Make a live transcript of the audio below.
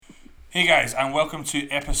Hey guys, and welcome to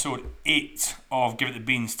episode 8 of Give It the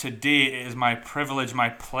Beans. Today it is my privilege, my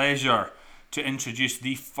pleasure to introduce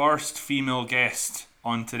the first female guest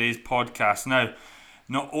on today's podcast. Now,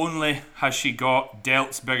 not only has she got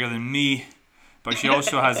delts bigger than me, but she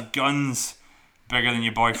also has guns bigger than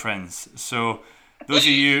your boyfriend's. So, those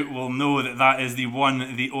of you will know that that is the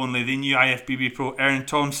one, the only, the new IFBB pro, Erin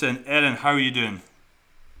Thomson. Erin, how are you doing?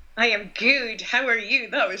 I am good. How are you?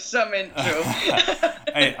 That was some intro.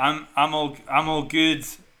 Hey, I'm all good,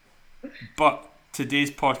 but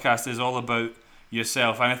today's podcast is all about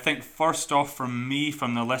yourself, and I think first off, from me,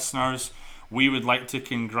 from the listeners, we would like to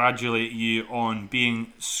congratulate you on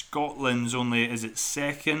being Scotland's only, is it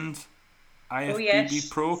second IFBB Oh yes,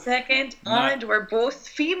 pro? second, and we're both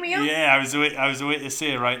female. Yeah, I was waiting to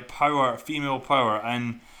say, right, power, female power.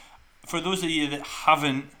 And for those of you that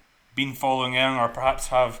haven't been following Erin, or perhaps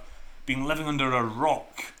have been living under a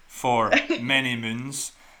rock for many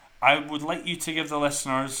moons, I would like you to give the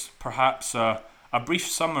listeners perhaps a brief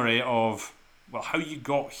summary of, well, how you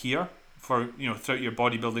got here for, throughout your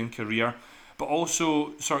bodybuilding career, but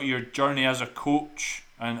also sort of your journey as a coach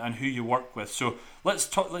and who you work with. So let's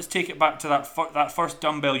take it back to that first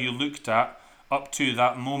dumbbell you looked at up to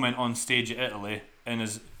that moment on stage at Italy in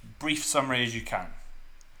as brief summary as you can.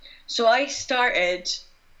 So I started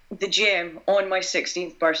the gym on my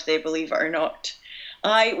 16th birthday, believe it or not.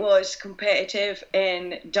 I was competitive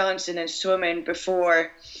in dancing and swimming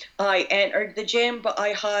before I entered the gym, but I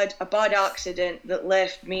had a bad accident that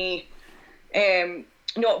left me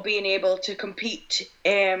not being able to compete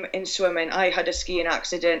in swimming. I had a skiing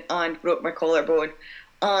accident and broke my collarbone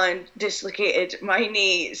and dislocated my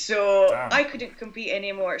knee, so Damn. I couldn't compete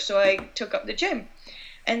anymore, so I took up the gym.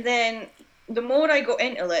 And then the more I got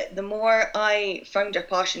into it, the more I found a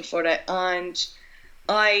passion for it, and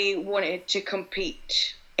I wanted to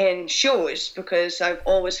compete in shows because I've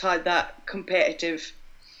always had that competitive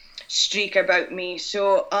streak about me.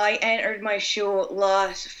 So I entered my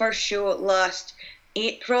first show last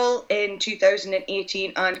April in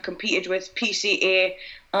 2018 and competed with PCA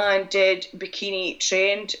and did bikini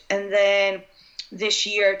trained, and then this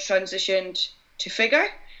year transitioned to figure.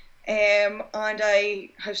 And I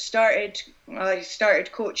started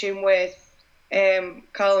coaching with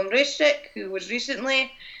Callum Raystrick, who was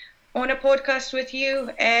recently on a podcast with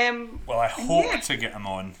you. Well, I hope to get him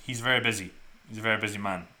on. He's very busy. He's a very busy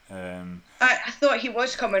man. I thought he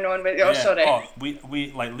was coming on with. Oh, yeah. sorry. Oh,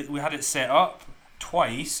 we had it set up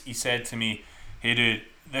twice. He said to me, "Hey, dude,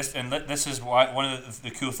 this is why one of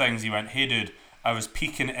the cool things." He went, "Hey, dude, I was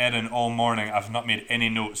peeking Erin all morning. I've not made any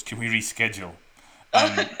notes. Can we reschedule?"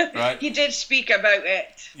 Right? He did speak about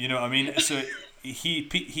it. You know what I mean? So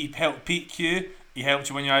he helped peak you. He helped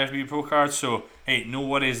you win your IFBB Pro card. So hey, no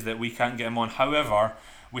worries that we can't get him on. However,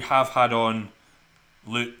 we have had on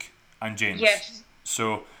Luke and James. Yes.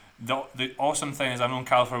 So the awesome thing is I've known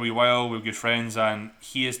Cal for a wee while. We're good friends, and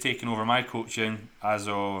he has taken over my coaching as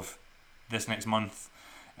of this next month.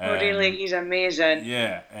 Oh, really? He's amazing.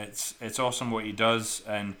 Yeah, it's awesome what he does,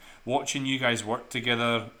 and watching you guys work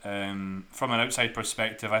together from an outside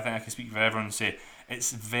perspective, I think I can speak for everyone and say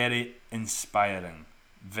it's very inspiring.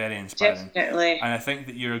 Very inspiring. Definitely. And I think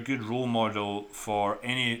that you're a good role model for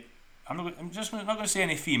any. I'm not going to say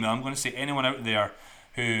any female. I'm going to say anyone out there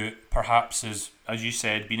who perhaps is, as you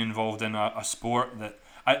said, been involved in a sport that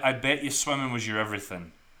I bet you swimming was your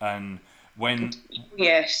everything. And when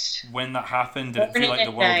that happened, did it feel like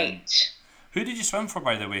the world ended? Who did you swim for,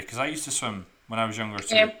 by the way? Because I used to swim when I was younger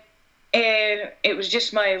too. It was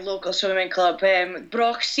just my local swimming club,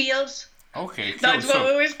 Brock Seals. Okay, cool. That's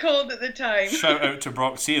what it was called at the time. Shout out to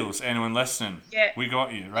Brock Seals, anyone listening. Yeah. We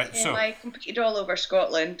got you, right? So I competed all over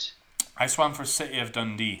Scotland. I swam for City of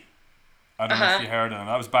Dundee. I don't know if you heard of them.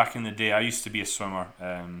 That was back in the day. I used to be a swimmer,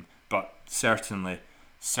 but certainly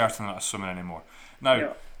not a swimmer anymore.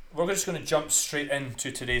 Now, we're just going to jump straight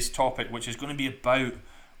into today's topic, which is going to be about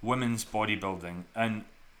women's bodybuilding. And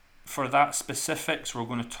for that specifics, we're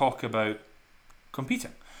going to talk about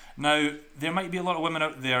competing. Now, there might be a lot of women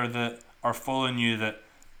out there that are following you that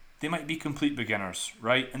they might be complete beginners,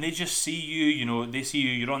 right? And they just see you, they see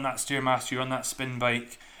you're on that Stairmaster, you're on that spin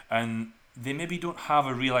bike, and they maybe don't have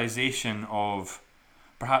a realization of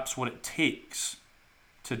perhaps what it takes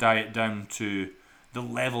to diet down to the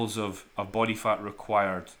levels of body fat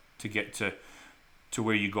required to get to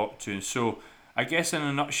where you got to. So I guess in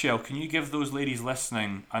a nutshell, can you give those ladies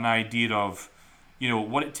listening an idea of,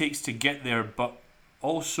 what it takes to get there, but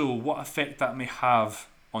also what effect that may have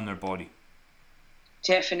on their body?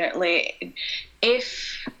 Definitely.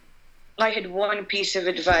 If I had one piece of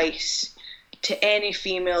advice to any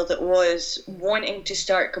female that was wanting to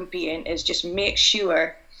start competing, is just make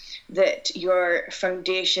sure that your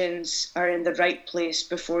foundations are in the right place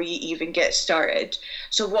before you even get started.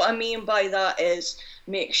 So what I mean by that is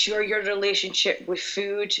make sure your relationship with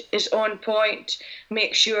food is on point.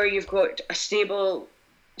 Make sure you've got a stable,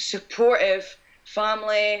 supportive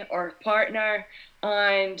family or partner,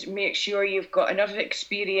 and make sure you've got enough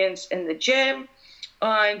experience in the gym,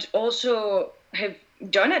 and also have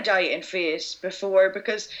done a dieting phase before,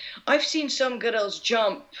 because I've seen some girls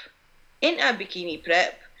jump into a bikini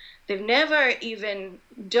prep. They've never even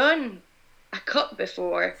done a cup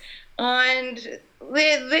before, and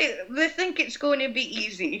they think it's going to be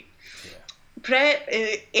easy. Yeah. Prep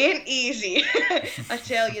ain't easy. I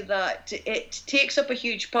tell you that. It takes up a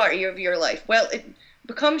huge part of your life. Well, it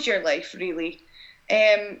becomes your life, really.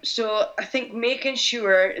 So I think making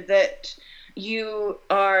sure that you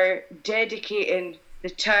are dedicating the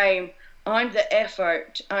time and the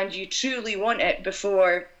effort, and you truly want it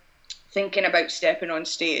before thinking about stepping on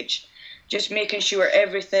stage. Just making sure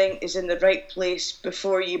everything is in the right place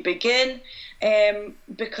before you begin,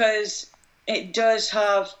 because it does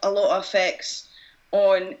have a lot of effects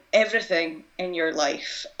on everything in your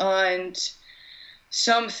life. And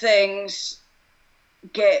some things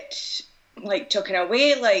get like taken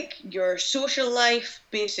away, like your social life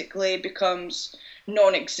basically becomes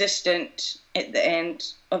non-existent at the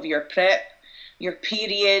end of your prep. Your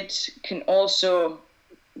period can also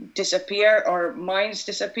disappear, or mine's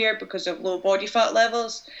disappear, because of low body fat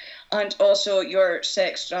levels. And also your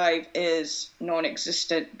sex drive is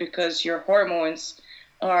non-existent because your hormones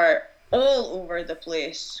are all over the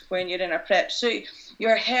place when you're in a prep. So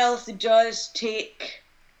your health does take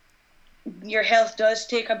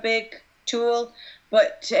a big toll.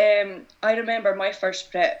 But I remember my first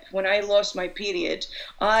prep, when I lost my period,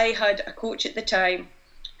 I had a coach at the time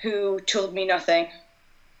who told me nothing,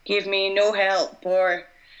 gave me no help, or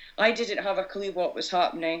I didn't have a clue what was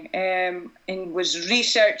happening, and was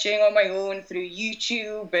researching on my own through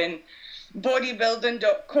YouTube and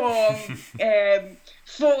bodybuilding.com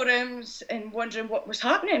forums, and wondering what was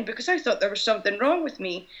happening, because I thought there was something wrong with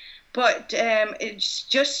me. But it's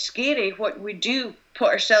just scary what we do put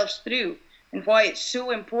ourselves through, and why it's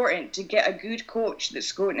so important to get a good coach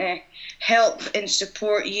that's going to help and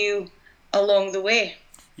support you along the way.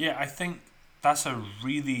 Yeah, I think that's a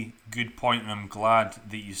really good point, and I'm glad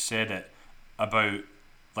that you said it about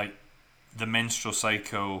like the menstrual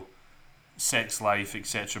cycle, sex life,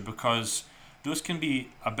 etc., because those can be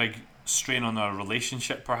a big strain on a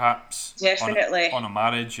relationship, perhaps. Definitely. On a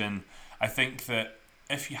marriage. And I think that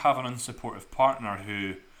if you have an unsupportive partner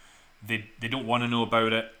who they don't want to know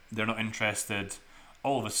about it, they're not interested,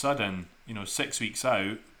 all of a sudden, 6 weeks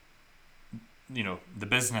out, the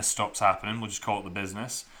business stops happening, we'll just call it the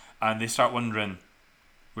business, and they start wondering,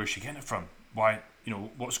 where's she getting it from? Why,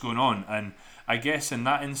 what's going on? And I guess in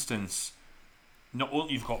that instance, not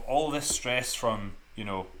only you've got all this stress from,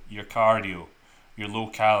 your cardio, your low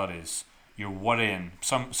calories, you're worrying.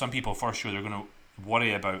 Some people for sure they're going to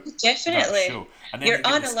worry about definitely that show. And then you're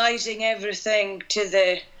analysing everything to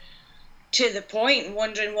the point,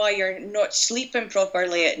 wondering why you're not sleeping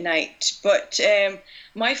properly at night. But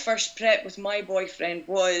my first prep with my boyfriend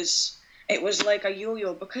was like a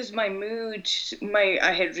yo-yo, because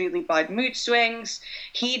I had really bad mood swings.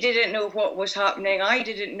 He didn't know what was happening. I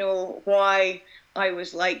didn't know why I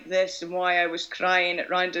was like this and why I was crying at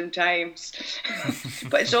random times.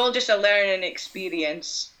 But it's all just a learning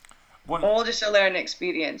experience.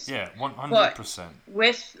 Yeah, 100%. But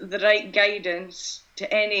with the right guidance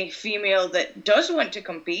to any female that does want to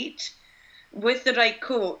compete, with the right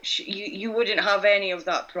coach, you wouldn't have any of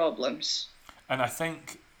that problems. And I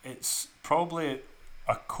think it's probably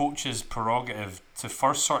a coach's prerogative to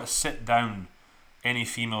first sort of sit down any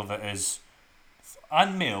female that is,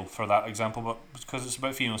 and male for that example, but because it's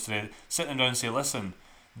about females today, sit them down and say, listen,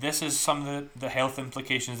 this is some of the health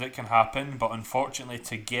implications that can happen, but unfortunately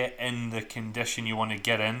to get in the condition you want to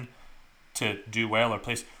get in to do well or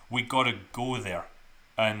place, we got to go there.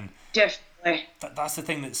 And definitely that's the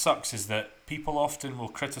thing that sucks, is that people often will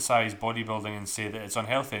criticise bodybuilding and say that it's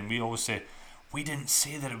unhealthy, and we always say, we didn't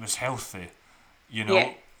say that it was healthy,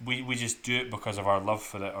 Yeah. we just do it because of our love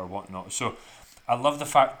for it or whatnot. So I love the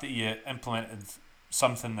fact that you implemented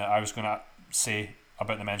something that I was going to say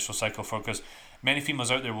about the menstrual cycle, because many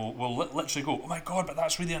females out there will literally go, oh my god, but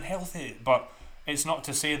that's really unhealthy. But it's not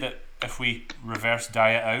to say that if we reverse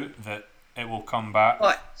diet out that it will come back.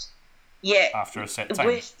 But yeah, after a set time.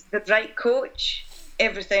 With the right coach,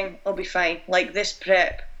 everything will be fine. Like, this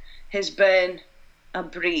prep has been a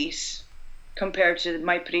breeze compared to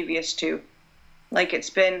my previous two. Like, it's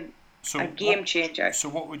been a game changer. So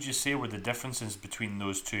what would you say were the differences between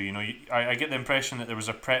those two? You know, I get the impression that there was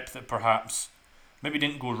a prep that perhaps maybe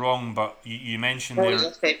didn't go wrong, but you mentioned there.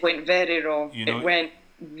 Yes, it went very wrong. You know, it went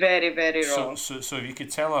very, very wrong. So if you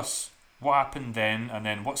could tell us what happened then, and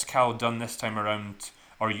then what's Cal done this time around,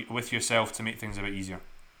 or with yourself, to make things a bit easier?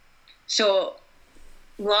 So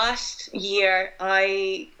last year,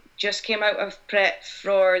 I just came out of prep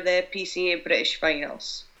for the PCA British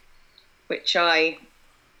Finals, which I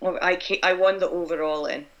won the overall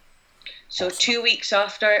in. So awesome. 2 weeks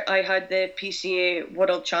after, I had the PCA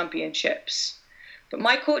World Championships. But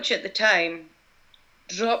my coach at the time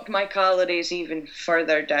dropped my calories even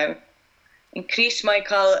further down, increased my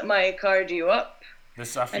cardio up,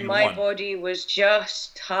 and my body was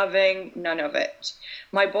just having none of it.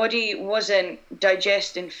 My body wasn't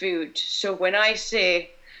digesting food. So when I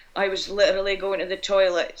say I was literally going to the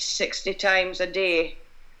toilet 60 times a day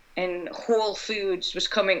and whole foods was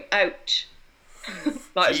coming out,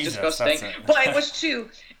 that is disgusting. But it was true.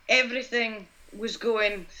 Everything was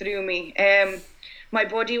going through me. My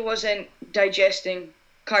body wasn't digesting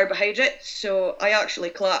carbohydrates, so I actually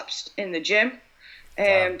collapsed in the gym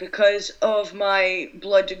because of my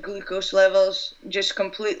blood glucose levels just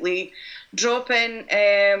completely dropping,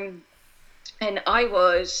 and I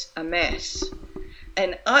was a mess.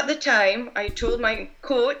 And at the time, I told my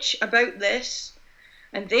coach about this,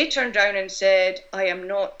 and they turned around and said, I am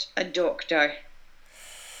not a doctor.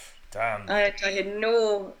 Damn. And I had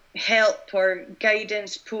no help or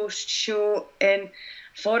guidance post-show, and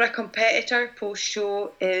for a competitor,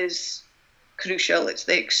 post-show is crucial. It's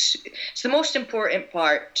the most important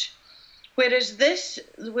part. Whereas this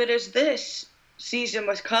season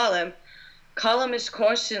with Callum is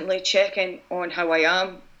constantly checking on how I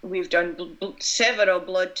am. We've done several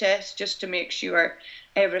blood tests just to make sure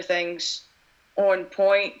everything's on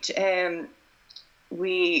point.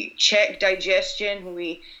 We check digestion.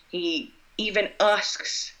 He even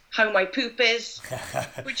asks how my poop is,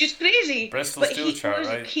 which is crazy. Bristol stool chart,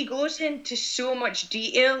 right? He goes into so much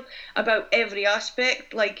detail about every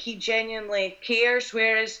aspect, like he genuinely cares,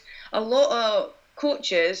 whereas a lot of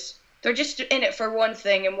coaches, they're just in it for one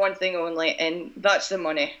thing and one thing only, and that's the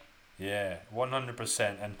money. Yeah,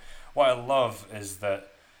 100%. And what I love is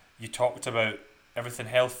that you talked about everything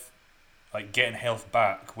health, like getting health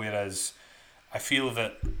back, whereas I feel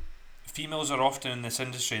that females are often in this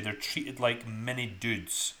industry, they're treated like mini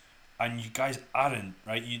dudes, and you guys aren't,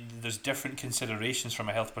 right? There's different considerations from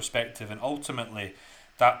a health perspective, and ultimately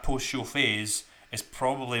that post-show phase is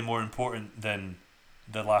probably more important than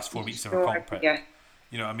the last 4 weeks of a comp prep. Yeah.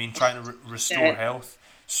 You know what I mean? Trying to restore health.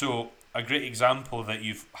 So a great example that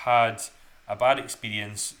you've had a bad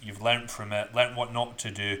experience, you've learnt from it, learnt what not to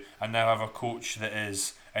do, and now have a coach that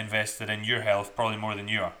is invested in your health probably more than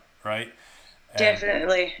you are, right?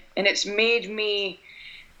 Definitely. And it's made me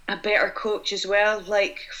a better coach as well.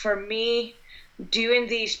 Like for me, doing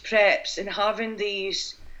these preps and having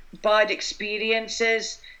these bad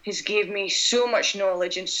experiences has gave me so much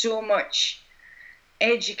knowledge and so much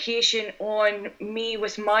education on me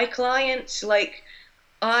with my clients. Like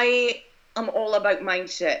I am all about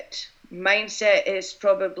mindset. Mindset is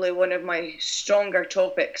probably one of my stronger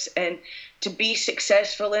topics, and to be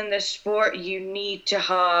successful in this sport, you need to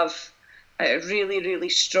have a really, really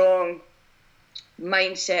strong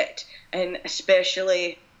mindset, and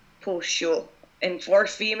especially post-show. And for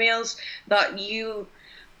females,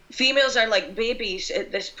 females are like babies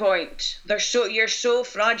at this point. You're so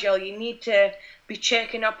fragile. You need to be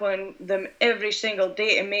checking up on them every single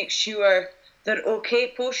day to make sure they're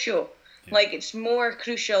okay post-show. Yeah. Like it's more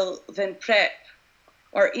crucial than prep,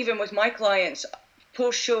 or even with my clients,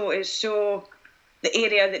 post-show is the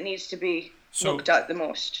area that needs to be looked at the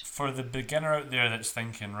most. For the beginner out there that's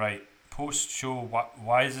thinking, right, post-show,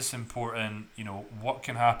 why is this important? You know, what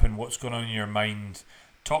can happen? What's going on in your mind?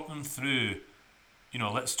 Talk them through, you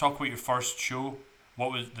know, let's talk about your first show.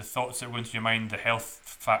 What was the thoughts that went through your mind, the health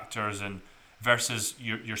factors, and versus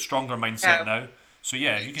your stronger mindset now? So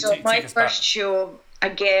yeah, if you could take us back. So my first show,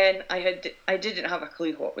 again, I didn't have a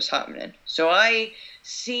clue what was happening. So I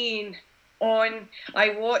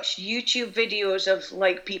watched YouTube videos of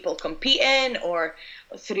like people competing, or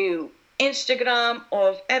through Instagram,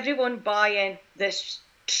 of everyone buying this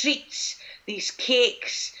treats, these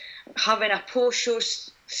cakes, having a post-show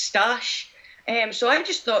stash. So I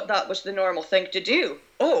just thought that was the normal thing to do.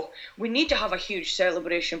 Oh, we need to have a huge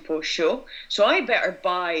celebration post-show, so I better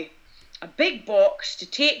buy a big box to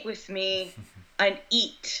take with me and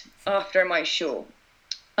eat after my show.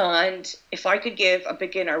 And if I could give a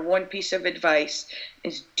beginner one piece of advice,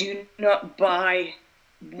 is do not buy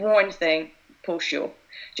one thing post-show.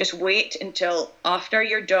 Just wait until after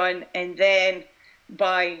you're done and then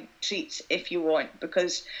buy treats if you want,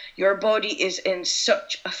 because your body is in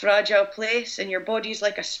such a fragile place and your body's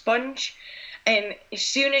like a sponge. And as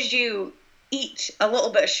soon as you eat a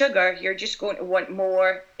little bit of sugar, you're just going to want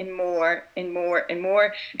more and more and more and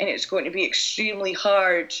more. And it's going to be extremely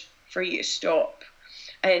hard for you to stop.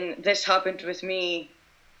 And this happened with me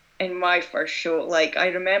in my first show. Like, I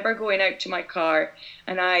remember going out to my car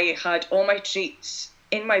and I had all my treats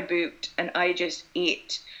in my boot and I just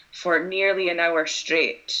ate for nearly an hour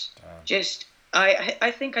straight.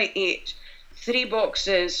 I think I ate 3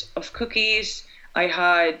 boxes of cookies. I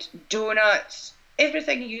had donuts,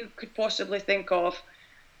 everything you could possibly think of,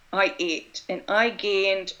 I ate. And I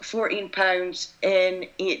gained 14 pounds in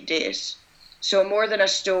 8 days. So more than a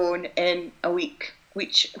stone in a week,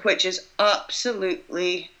 which is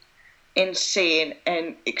absolutely insane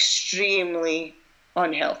and extremely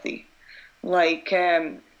unhealthy. Like,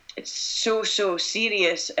 it's so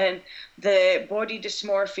serious, and the body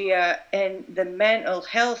dysmorphia and the mental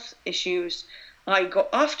health issues I got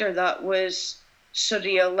after that was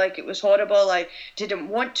surreal. Like, it was horrible. I didn't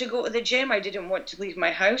want to go to the gym. I didn't want to leave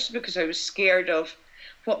my house because I was scared of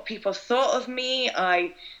what people thought of me.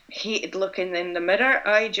 I hated looking in the mirror.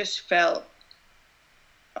 I just felt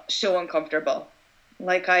so uncomfortable.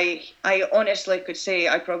 Like, I honestly could say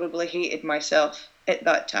I probably hated myself at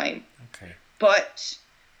that time. Okay. But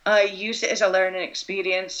I used it as a learning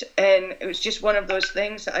experience, and it was just one of those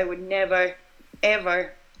things that I would never,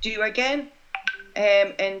 ever do again.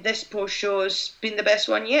 And this post-show's been the best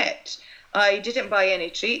one yet. I didn't buy any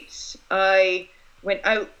treats. I went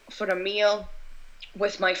out for a meal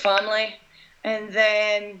with my family, and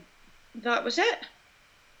then that was it.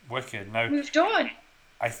 Wicked. Now, moved on.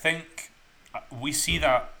 I think we see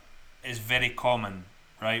that is very common,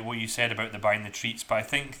 right? What you said about the buying the treats, but I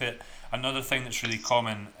think that another thing that's really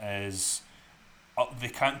common is they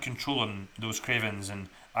can't control those cravings. And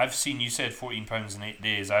I've seen, you said 14 pounds in 8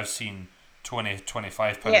 days, I've seen 20,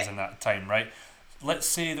 25 pounds in that time, right? Let's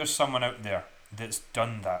say there's someone out there that's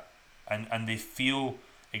done that and they feel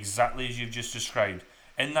exactly as you've just described.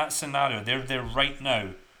 In that scenario, they're there right now.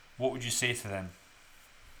 What would you say to them?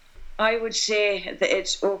 I would say that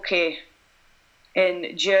it's okay,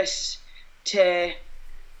 and just to,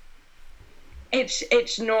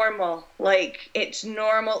 it's normal. Like, it's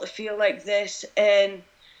normal to feel like this, and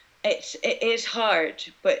it is hard,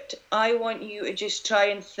 but I want you to just try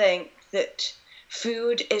and think that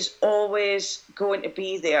food is always going to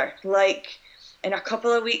be there. Like, in a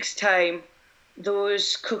couple of weeks' time,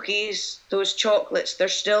 those cookies, those chocolates, they're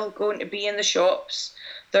still going to be in the shops.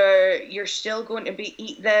 You're still going to be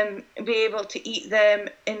able to eat them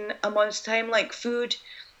in a month's time. Like, food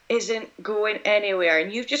isn't going anywhere.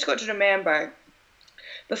 And you've just got to remember,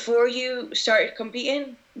 before you started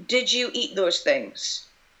competing, did you eat those things?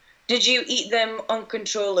 Did you eat them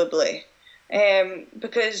uncontrollably?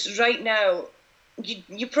 Because right now,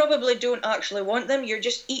 you probably don't actually want them. You're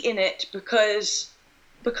just eating it because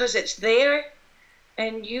it's there.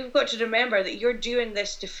 And you've got to remember that you're doing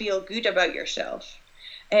this to feel good about yourself.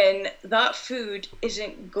 And that food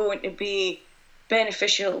isn't going to be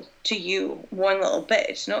beneficial to you one little bit.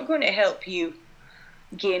 It's not going to help you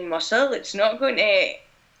gain muscle. It's not going to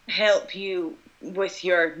help you with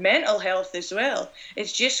your mental health as well.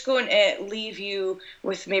 It's just going to leave you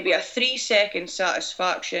with maybe a 3-second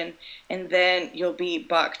satisfaction, and then you'll be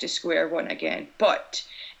back to square one again. But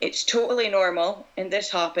it's totally normal, and this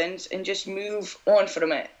happens, and just move on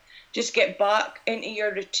from it. Just get back into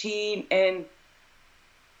your routine and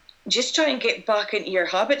just try and get back into your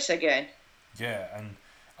habits again. Yeah, and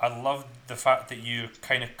I love the fact that you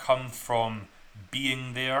kind of come from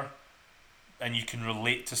being there and you can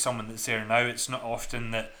relate to someone that's there now. It's not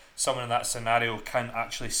often that someone in that scenario can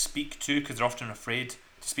actually speak to, because they're often afraid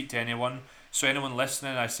to speak to anyone. So anyone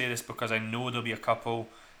listening, I say this because I know there'll be a couple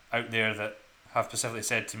out there that have specifically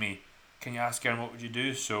said to me, can you ask Erin, what would you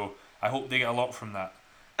do? So I hope they get a lot from that.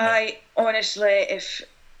 I honestly,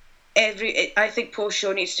 I think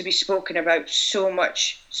post-show needs to be spoken about so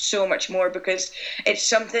much more, because it's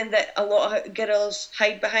something that a lot of girls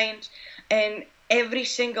hide behind, and every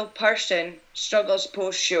single person struggles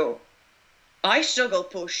post-show. I struggle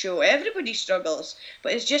post-show, everybody struggles,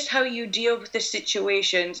 but it's just how you deal with the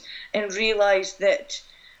situations and realise that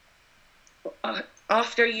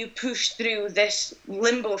after you push through this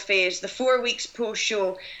limbo phase, the 4 weeks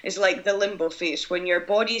post-show is like the limbo phase, when your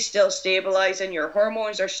body's still stabilising, your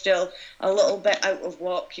hormones are still a little bit out of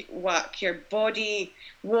whack, your body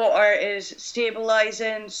water is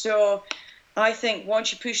stabilising. So I think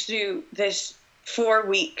once you push through this 4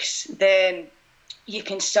 weeks, then you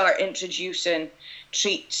can start introducing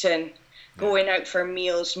treats and going out for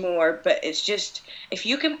meals more. But it's just, if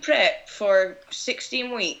you can prep for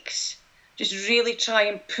 16 weeks, just really try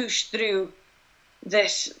and push through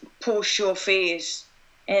this post-show phase,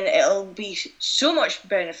 and it'll be so much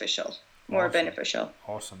beneficial, more beneficial.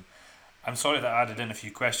 Awesome. I'm sorry that I added in a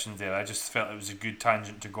few questions there. I just felt it was a good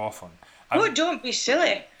tangent to go off on. Don't be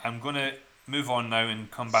silly. I'm going to move on now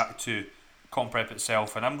and come back to comp prep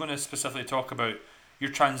itself, and I'm going to specifically talk about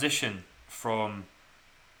your transition from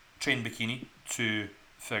train bikini to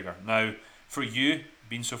figure. Now, for you,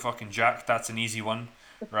 being so fucking jacked, that's an easy one,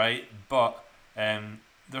 right? But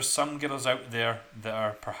there's some girls out there that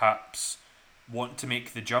are perhaps want to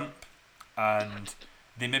make the jump, and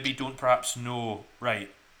they maybe don't perhaps know,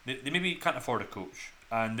 right, they maybe can't afford a coach,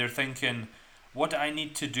 and they're thinking, what do I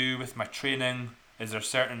need to do with my training? Is there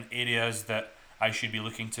certain areas that I should be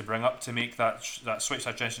looking to bring up to make that switch,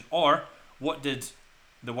 that transition? Or what did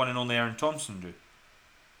the one and only Erin Thomson do?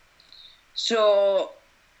 So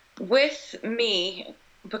with me,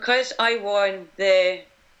 because I won the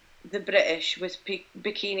British with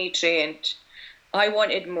bikini trained, I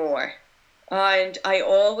wanted more. And I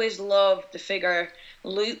always loved the figure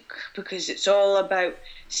look because it's all about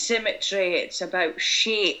symmetry, it's about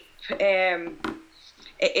shape.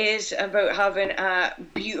 It is about having a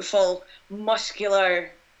beautiful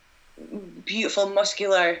muscular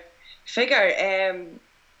figure.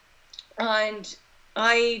 And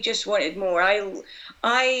I just wanted more.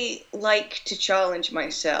 I like to challenge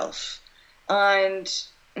myself, and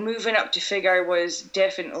moving up to figure was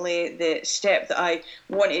definitely the step that I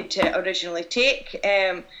wanted to originally take.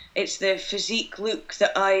 It's the physique look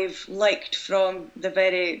that I've liked from the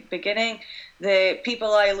very beginning. The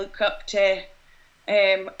people I look up to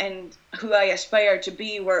and who I aspire to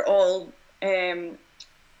be were all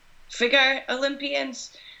figure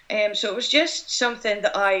Olympians. So it was just something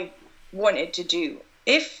that I wanted to do.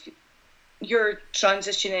 If you're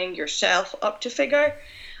transitioning yourself up to figure,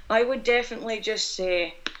 I would definitely just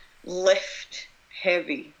say lift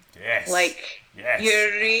heavy. Yes.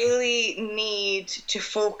 You really need to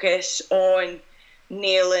focus on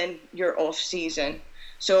nailing your off season.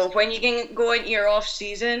 So when you can go into your off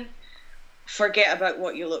season, forget about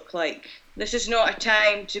what you look like. This is not a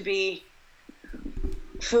time to be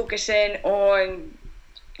focusing on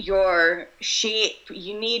your shape.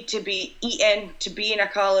 You need to be eating to be in a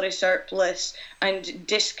calorie surplus and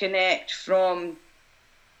disconnect from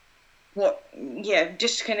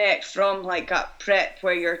like that prep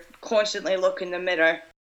where you're constantly looking in the mirror.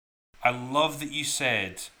 I love that you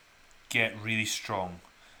said get really strong,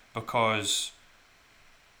 because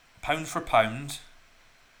pound for pound,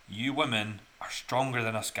 you women are stronger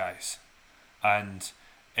than us guys. And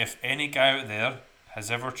if any guy out there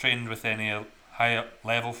has ever trained with any high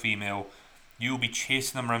level female, you'll be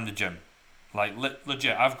chasing them around the gym. Like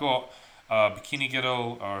legit, I've got a bikini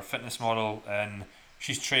girl or a fitness model, and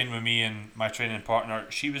she's trained with me and my training partner.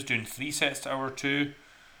 She was doing 3 sets to hour 2,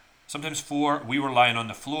 sometimes 4. We were lying on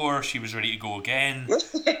the floor. She was ready to go again.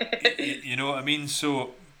 You know what I mean?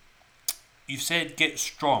 So you've said get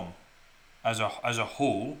strong as a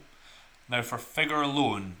whole. Now for figure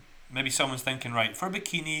alone, maybe someone's thinking, right, for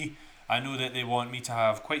bikini, I know that they want me to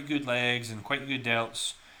have quite good legs and quite good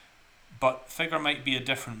delts, but figure might be a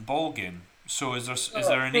different ball game. So is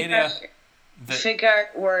there an area that figure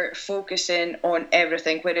we're focusing on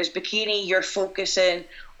everything, whereas bikini you're focusing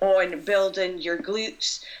on building your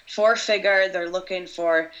glutes? For figure, they're looking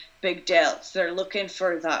for big delts, they're looking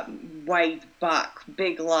for that wide back,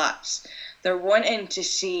 big lats, they're wanting to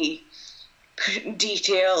see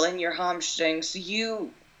detail in your hamstrings.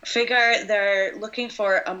 They're looking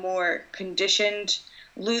for a more conditioned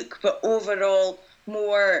look, but overall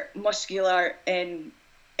more muscular in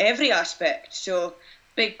every aspect. So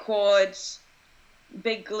big quads,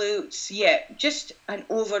 big glutes, just an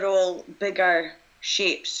overall bigger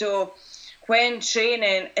shape. So when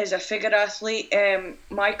training as a figure athlete,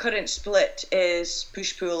 my current split is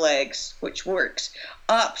push-pull legs, which works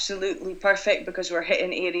absolutely perfect because we're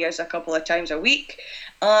hitting areas a couple of times a week.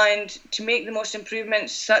 And to make the most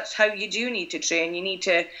improvements, that's how you do need to train. You need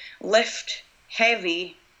to lift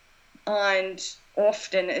heavy and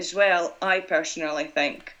often as well, I personally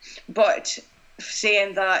think. But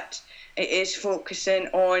saying that, it is focusing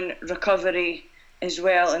on recovery as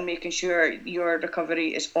well and making sure your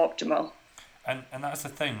recovery is optimal. And that's the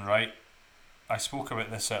thing, right? I spoke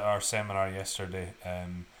about this at our seminar yesterday.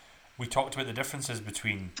 We talked about the differences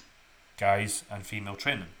between guys and female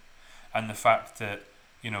training, and the fact that,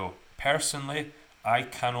 personally, I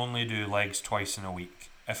can only do legs twice in a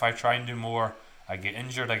week. If I try and do more, I get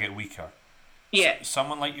injured, I get weaker. Yeah.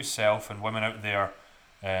 Someone like yourself and women out there,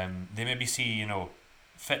 they maybe see,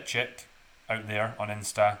 fit chick out there on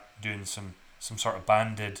Insta doing some sort of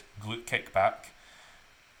banded glute kickback.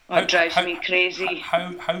 That drives me crazy.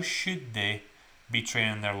 How should they be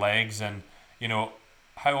training their legs, and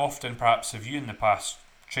how often perhaps have you in the past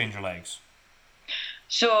trained your legs?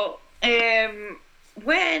 So,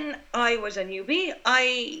 when I was a newbie, I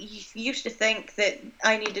used to think that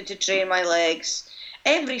I needed to train my legs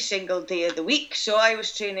every single day of the week. So I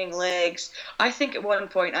was training legs. I think at one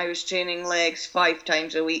point I was training legs 5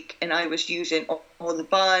 times a week, and I was using all the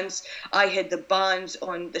bands. I had the bands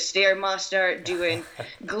on the Stairmaster doing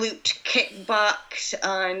glute kickbacks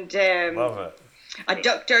and Love it.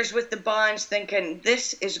 adductors with the bands, thinking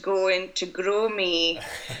this is going to grow me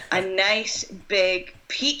a nice big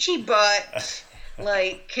peachy butt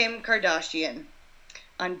like Kim Kardashian.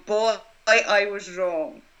 And boy, I was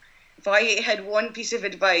wrong. If I had one piece of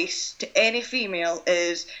advice to any female,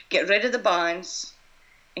 is get rid of the bands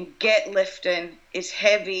and get lifting as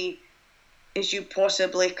heavy as you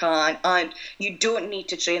possibly can. And you don't need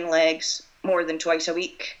to train legs more than twice a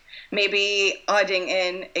week. Maybe adding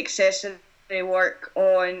in accessory work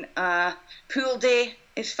on a pool day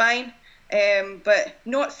is fine, but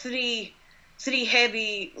not three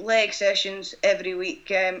heavy leg sessions every week.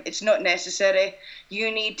 It's not necessary.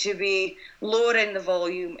 You need to be lowering the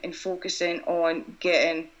volume and focusing on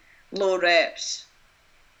getting low reps,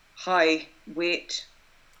 high weight,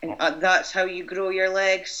 and that's how you grow your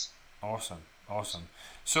legs. Awesome.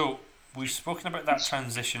 So we've spoken about that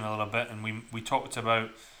transition a little bit, and we talked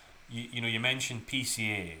about you mentioned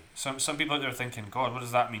PCA. Some people out there are thinking, God, what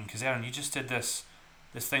does that mean? Because Erin, you just did this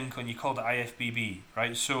thing and you called it IFBB,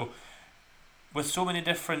 right? So with so many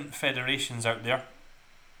different federations out there,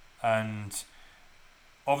 and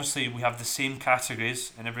obviously we have the same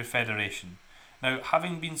categories in every federation. Now,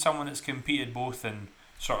 having been someone that's competed both in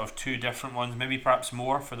sort of two different ones, maybe perhaps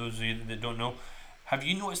more for those of you that don't know, have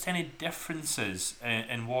you noticed any differences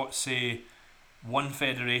in what, say, one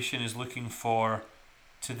federation is looking for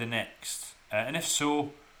to the next? And if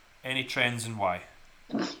so, any trends and why?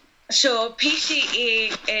 So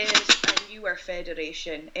PCA is a newer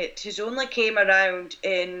federation. It has only came around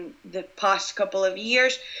in the past couple of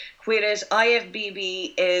years, whereas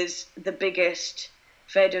IFBB is the biggest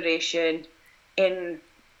federation in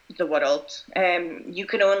the world. You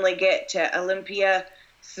can only get to Olympia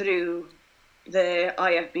through the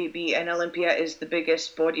IFBB, and Olympia is the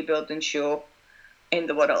biggest bodybuilding show in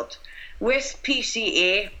the world. With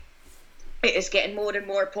PCA, it is getting more and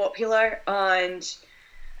more popular, and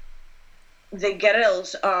the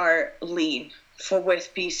girls are lean.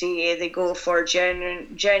 With PCA, they go for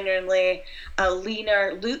genuinely a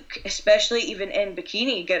leaner look, especially even in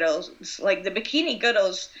bikini girls. Like the bikini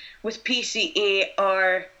girls with PCA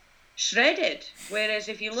are shredded, whereas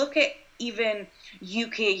if you look at even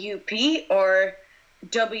UKUP or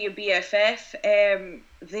WBFF,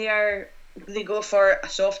 they go for a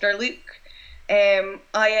softer look.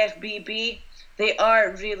 IFBB, they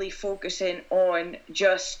are really focusing on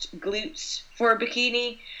just glutes for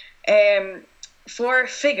bikini. For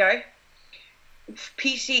figure,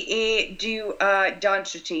 PCA do a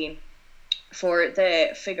dance routine for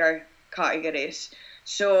the figure categories.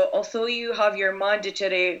 So although you have your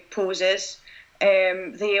mandatory poses,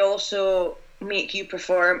 they also make you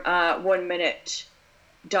perform a 1 minute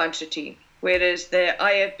dance routine. Whereas the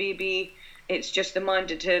IFBB, it's just the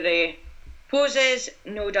mandatory poses,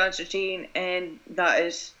 no dance routine, and that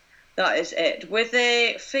is it. With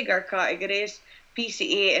the figure categories,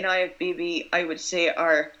 PCA and IFBB, I would say,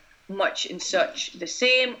 are much and such the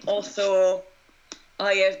same, although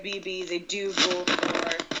IFBB, they do go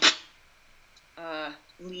for a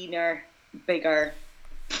leaner, bigger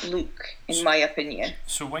look, in my opinion.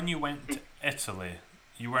 So when you went to Italy,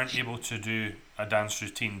 you weren't able to do a dance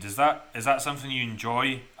routine. Is that something you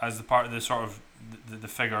enjoy as the part of the sort of the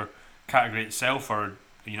figure category itself, or are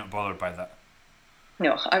you not bothered by that?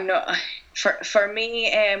 No, I'm not. For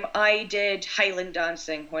me, I did Highland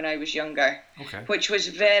dancing when I was younger, okay, which was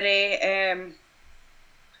very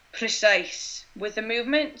precise with the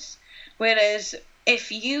movements. Whereas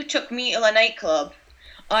if you took me to a nightclub,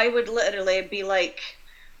 I would literally be like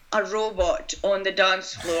a robot on the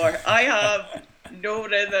dance floor. I have no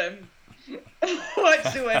rhythm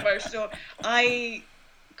whatsoever, so I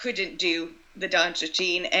couldn't do the dance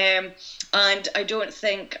routine, and I don't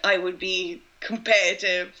think I would be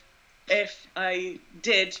competitive if I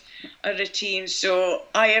did a routine. So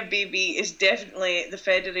IFBB is definitely the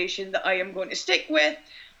federation that I am going to stick with,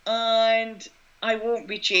 and I won't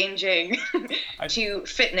be changing to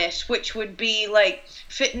fitness, which would be like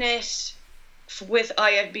fitness with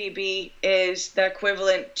IFBB is the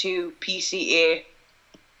equivalent to PCA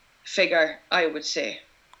figure, I would say.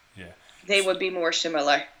 Yeah. They would be more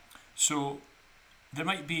similar. So there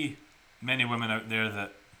might be many women out there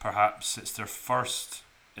that perhaps it's their first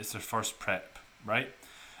prep, right?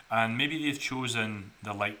 And maybe they've chosen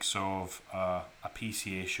the likes of a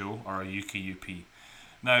PCA show or a UKUP.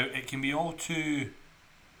 Now, it can be all too,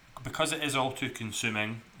 because it is all too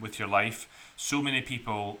consuming with your life, so many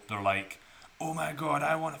people, they're like, oh my god,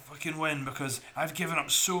 I want to fucking win because I've given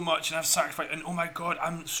up so much and I've sacrificed, and oh my god,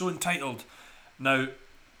 I'm so entitled. Now,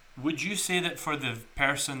 would you say that for the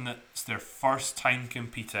person that's their first time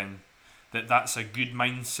competing, that's a good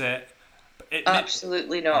mindset?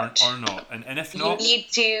 Absolutely not. Or not. And if not, you need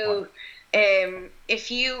to,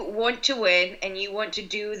 if you want to win and you want to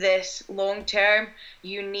do this long term,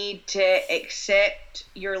 you need to accept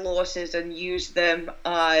your losses and use them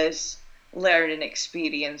as learning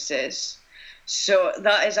experiences. So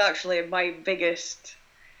that is actually my biggest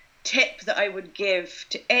tip that I would give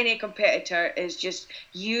to any competitor, is just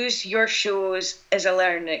use your shows as a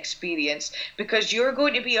learning experience, because you're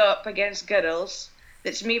going to be up against girls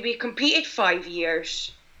that's maybe competed 5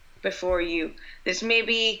 years before you, that's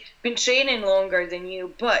maybe been training longer than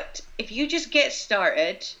you. But if you just get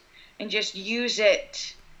started and just use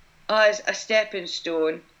it as a stepping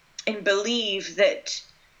stone and believe that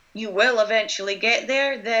you will eventually get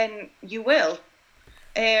there, then you will.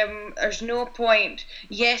 There's no point.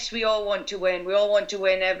 Yes, we all want to win. We all want to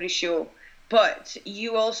win every show. But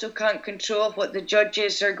you also can't control what the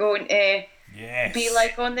judges are going to be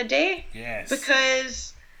like on the day. Yes.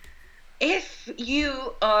 Because if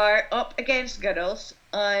you are up against girls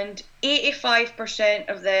and 85%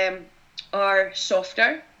 of them are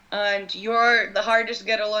softer and you're the hardest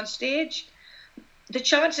girl on stage, the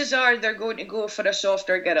chances are they're going to go for a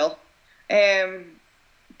softer girl.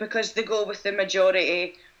 Because they go with the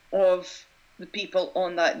majority of the people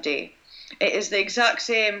on that day. It is the exact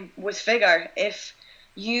same with figure. If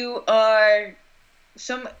you are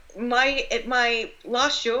at my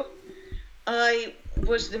last show, I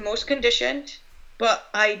was the most conditioned, but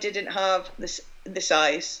I didn't have the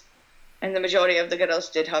size, and the majority of the girls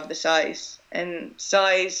did have the size, and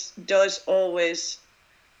size does always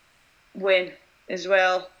win as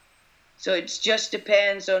well. So it just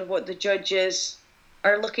depends on what the judges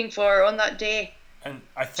are looking for on that day. And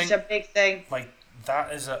I think it's a big thing. Like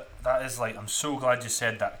that is like, I'm so glad you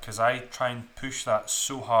said that, because I try and push that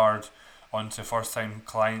so hard onto first time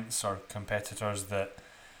clients or competitors that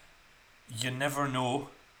you never know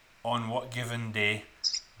on what given day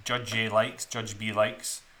Judge A likes, Judge B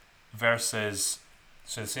likes, versus,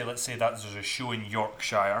 so let's say that there's a show in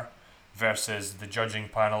Yorkshire versus the judging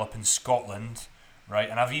panel up in Scotland, right?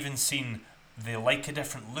 And I've even seen they like a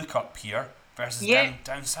different look up here versus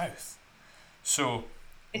down south. So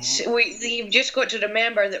you've just got to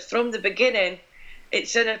remember that from the beginning,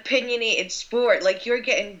 it's an opinionated sport. Like, you're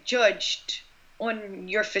getting judged on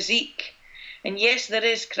your physique. And yes, there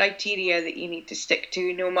is criteria that you need to stick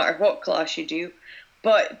to no matter what class you do,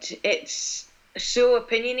 but it's so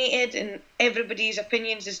opinionated and everybody's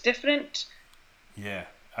opinions is different. Yeah,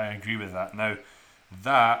 I agree with that. Now,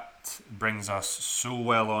 that brings us so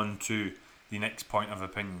well on to the next point of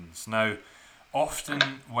opinions. Now, often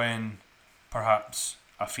when perhaps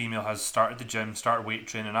a female has started the gym, started weight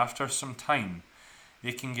training, after some time,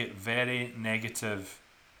 they can get very negative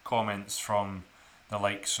comments from the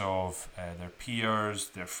likes of their peers,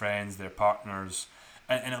 their friends, their partners,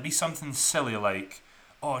 and it'll be something silly like,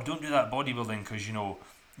 oh, don't do that bodybuilding because, you know,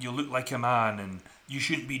 you look like a man and you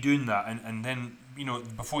shouldn't be doing that, and then, you know,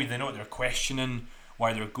 before they know it, they're questioning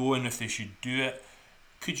why they're going, if they should do it.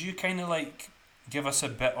 Could you kind of like give us a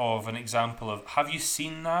bit of an example of, have you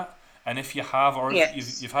seen that? And if you have, or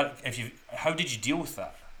yes. How did you deal with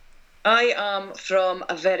that? I am from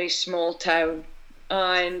a very small town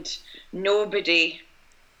and nobody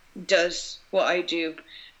does what I do.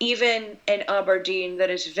 Even in Aberdeen, there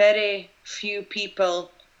is very few people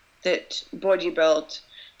that bodybuild.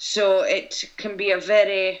 So it can be a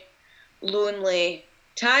very lonely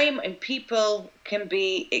time and people can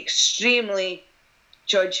be extremely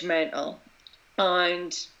judgmental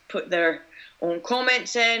and put their own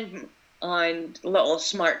comments in and little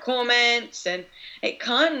smart comments, and it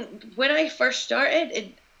can, when I first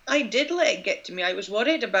started, I did let it get to me. I was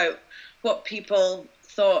worried about what people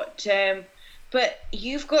thought, but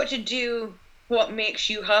you've got to do what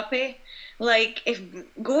makes you happy. Like, if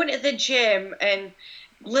going to the gym and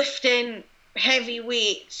lifting heavy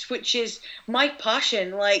weights, which is my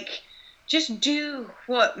passion, like, just do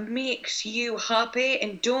what makes you happy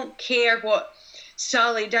and don't care what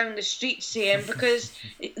Sally down the street saying, because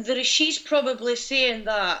she's probably saying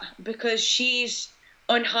that because she's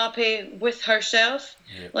unhappy with herself.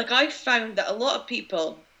 Yeah. Like, I've found that a lot of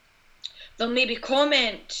people, they'll maybe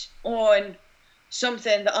comment on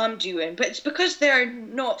something that I'm doing, but it's because they're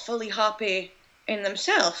not fully happy in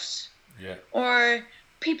themselves. Yeah. Or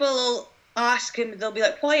people will ask him, they'll be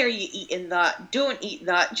like, why are you eating that? Don't eat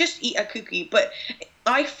that. Just eat a cookie. But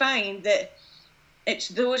I find that it's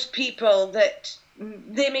those people that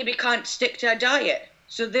they maybe can't stick to a diet.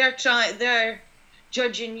 So they're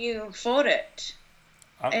judging you for it.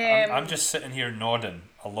 I'm just sitting here nodding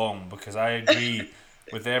along because I agree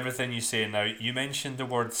with everything you say. Now, you mentioned the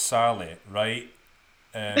word Sally, right?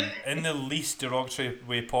 In the least derogatory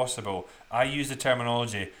way possible, I use the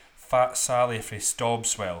terminology Fat Sally for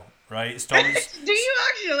Stobswell, right? Do you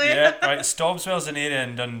actually? Yeah, right. Stobswell's an area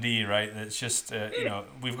in Dundee, right? That's just,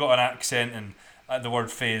 we've got an accent and the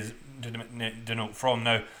word phase denote from.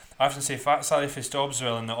 Now, I often say Fat Sally for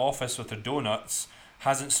Stobswell in the office with her donuts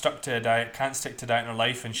hasn't stuck to a diet, can't stick to a diet in her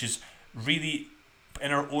life, and she's really, in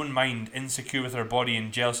her own mind, insecure with her body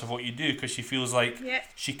and jealous of what you do because she feels like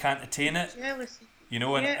she can't attain it. Jealousy.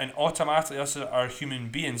 And automatically, us as our human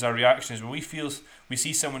beings, our reaction is when we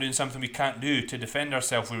see someone doing something we can't do to defend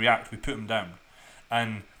ourselves, we react, we put them down.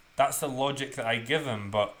 And that's the logic that I give them,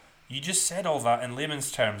 but you just said all that in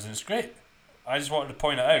layman's terms, and it's great. I just wanted to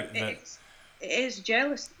point it out. It is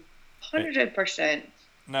jealousy, 100%.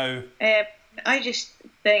 Now, I just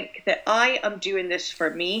think that I am doing this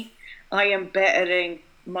for me. I am bettering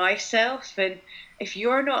myself, and if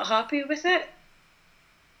you're not happy with it,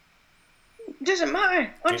 doesn't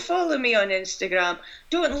matter. Unfollow me on Instagram.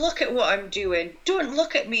 Don't look at what I'm doing. Don't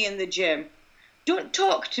look at me in the gym. Don't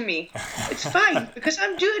talk to me. It's fine because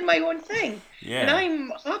I'm doing my own thing. Yeah. And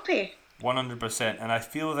I'm happy. 100%. And I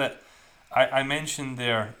feel that I mentioned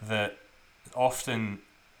there that often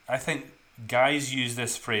I think guys use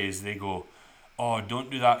this phrase. They go, "Oh, don't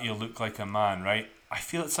do that. You'll look like a man," right? I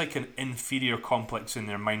feel it's like an inferior complex in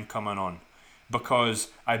their mind coming on, because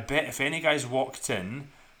I bet if any guys walked in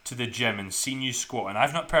to the gym and seen you squatting,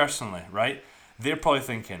 I've not personally, right? They're probably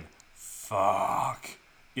thinking, fuck.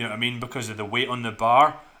 You know what I mean? Because of the weight on the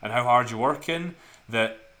bar and how hard you're working,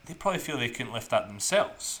 that they probably feel they couldn't lift that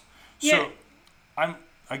themselves. Yeah. So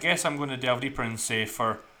I guess I'm going to delve deeper and say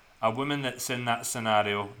for a woman that's in that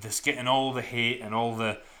scenario, that's getting all the hate and all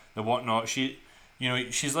the whatnot, she's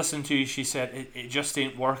listened to you, she said, it just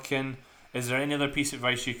ain't working. Is there any other piece of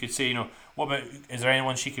advice you could say? What about, is there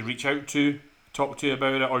anyone she could reach out to, talk to you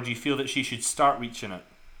about it, or do you feel that she should start reaching it?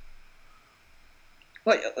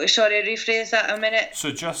 What? Sorry, rephrase that a minute. So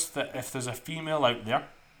just that if there's a female out there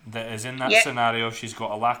that is in that scenario, she's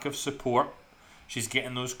got a lack of support, she's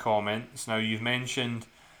getting those comments. Now, you've mentioned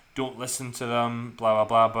don't listen to them, blah,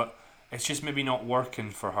 blah, blah, but it's just maybe not working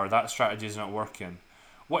for her. That strategy is not working.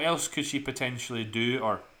 What else could she potentially do,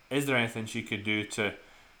 or is there anything she could do to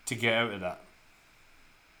get out of that?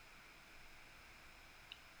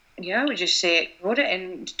 Yeah, I would just say ignore it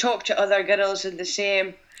and talk to other girls in the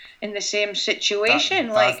same situation.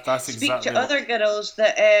 That's speak exactly to other girls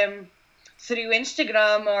that through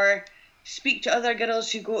Instagram, or speak to other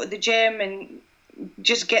girls who go to the gym and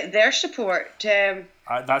just get their support.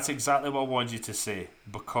 That's exactly what I wanted you to say,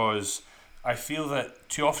 because I feel that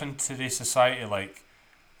too often today's society, like,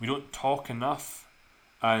 we don't talk enough,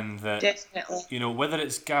 and that definitely, whether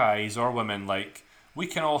it's guys or women, like, we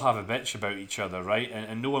can all have a bitch about each other, right?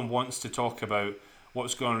 And no one wants to talk about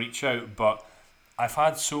what's going to reach out. But I've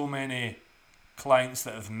had so many clients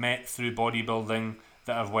that have met through bodybuilding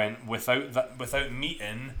that have went without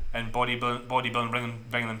meeting and bodybuilding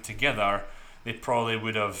bringing them together, they probably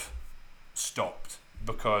would have stopped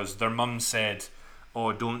because their mum said,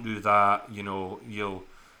 "Oh, don't do that. You'll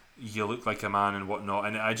look like a man and whatnot."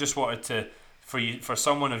 And I just wanted for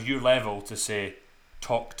someone of your level to say,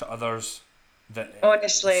 talk to others.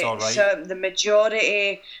 Honestly, so the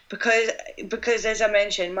majority, because as I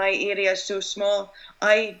mentioned, my area is so small,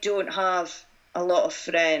 I don't have a lot of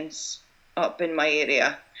friends up in my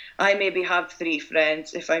area. I maybe have 3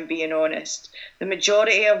 friends, if I'm being honest. The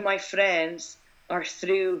majority of my friends are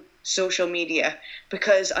through social media,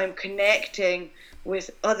 because I'm connecting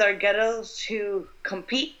with other girls who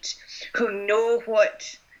compete, who know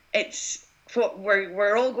what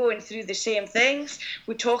we're all going through the same things.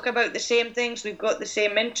 We talk about the same things. We've got the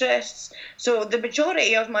same interests. So the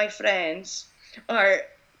majority of my friends are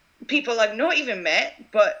people I've not even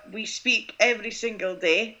met, but we speak every single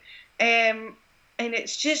day. And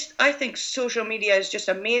it's just, I think social media is just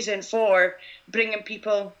amazing for bringing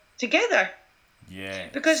people together. Yeah.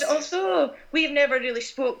 Because although we've never really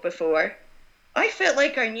spoke before, I felt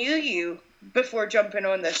like I knew you before jumping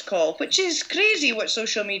on this call, which is crazy what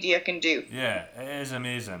social media can do. Yeah, it is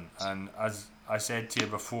amazing. And as I said to you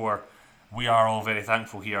before, we are all very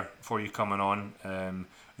thankful here for you coming on.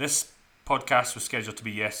 This podcast was scheduled to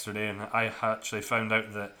be yesterday, and I actually found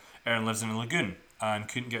out that Erin lives in a lagoon and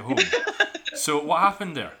couldn't get home. So what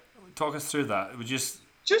happened there? Talk us through that. We just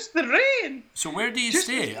the rain. So where do you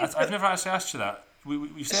stay? I've never actually asked you that.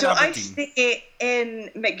 We said so Aberdeen. I stay in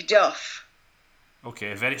Macduff.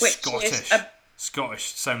 Okay, a very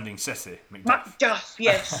Scottish sounding city, Macduff,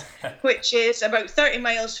 yes, which is about 30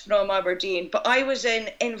 miles from Aberdeen. But I was in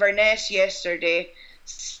Inverness yesterday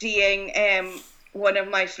seeing one of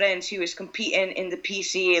my friends who was competing in the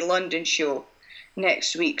PCA London show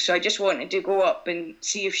next week. So I just wanted to go up and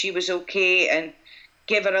see if she was okay and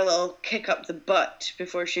give her a little kick up the butt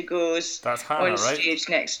before she goes That's Hannah, on stage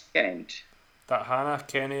next weekend. That Hannah,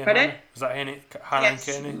 Kenny, and Pardon? Hannah? Is that Hannah Yes.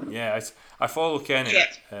 and Kenny? Yeah, I follow Kenny.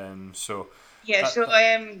 Yeah. So. Yeah,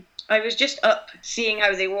 I was just up seeing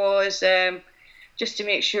how they was, just to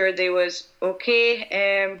make sure they was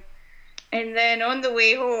okay. And then on the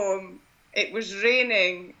way home, it was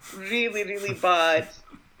raining really, really bad.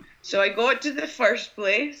 So I got to the first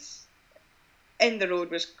place, and the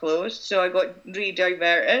road was closed, so I got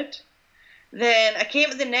rediverted. Then I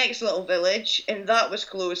came to the next little village, and that was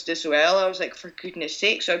closed as well. I was like, for goodness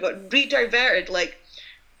sake. So I got rediverted like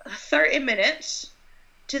 30 minutes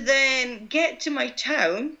to then get to my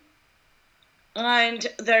town. And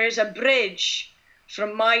there is a bridge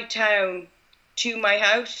from my town to my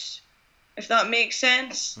house, if that makes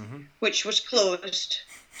sense, which was closed.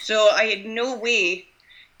 So I had no way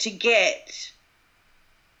to get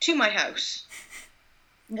to my house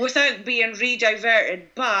without being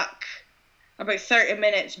rediverted back about 30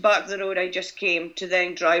 minutes back the road I just came to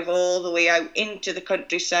then drive all the way out into the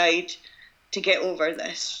countryside to get over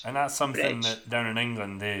this. And that's something that down in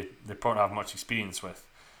England they probably have much experience with.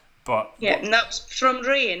 But yeah, and that was from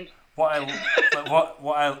rain. What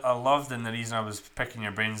I loved, and the reason I was picking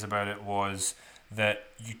your brains about it, was that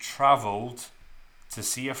you travelled to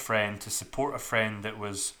see a friend, to support a friend that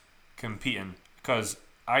was competing. Because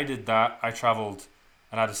I did that. I travelled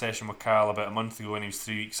and had a session with Carl about a month ago when he was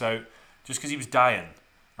 3 weeks out, just because he was dying.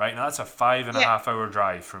 Right now, that's a 5.5 hour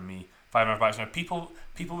drive from me. 5 hours back. Now,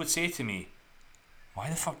 people would say to me, "Why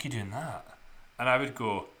the fuck are you doing that?" And I would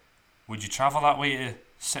go, "Would you travel that way to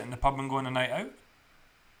sit in the pub and go on a night out?"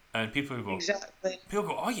 And people would go, exactly. People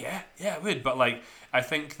go, "Oh yeah, I would." But like, I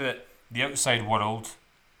think that the outside world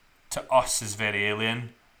to us is very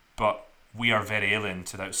alien, but we are very alien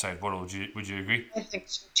to the outside world. Would you agree? I think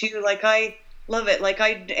so too. Like, I love it. Like,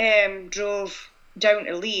 I drove down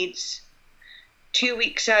to Leeds 2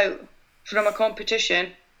 weeks out from a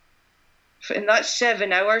competition, and that's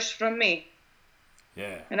 7 hours from me.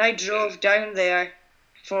 Yeah. And I drove down there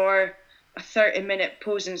for a 30-minute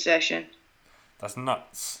posing session. That's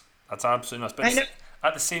nuts. That's absolutely nuts. But I know.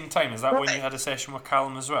 At the same time, is that when you had a session with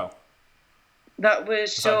Callum as well? That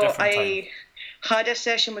was, so I had a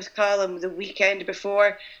session with Callum the weekend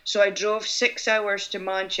before. So I drove 6 hours to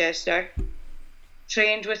Manchester,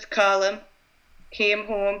 trained with Callum, came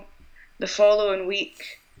home the following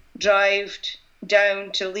week, drived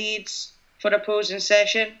down to Leeds for a posing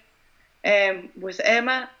session with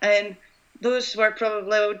Emma, and those were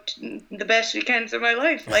probably the best weekends of my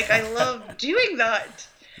life. Like, I love doing that.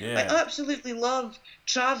 Yeah. I absolutely love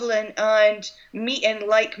traveling and meeting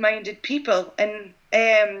like-minded people, and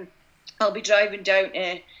I'll be driving down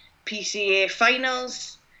to PCA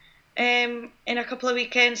finals in a couple of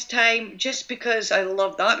weekends' time, just because I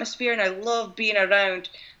love the atmosphere and I love being around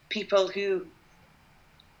people who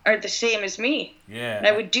are the same as me. Yeah. And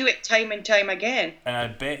I would do it time and time again. And I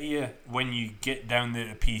bet you when you get down there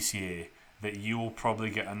to PCA that you'll probably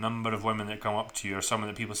get a number of women that come up to you, or someone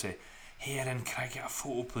that people say, "Hey Erin, can I get a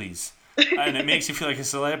photo please?" And it makes you feel like a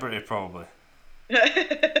celebrity probably.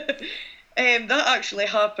 That actually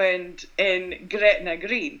happened in Gretna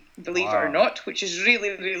Green, believe it or not, which is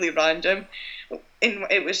really, really random. And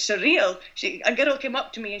it was surreal. A girl came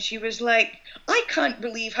up to me and she was like, "I can't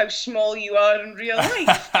believe how small you are in real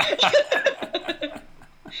life."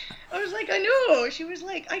 I was like, "I know." She was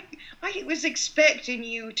like, I was expecting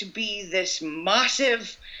you to be this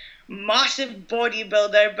massive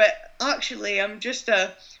bodybuilder, but actually I'm just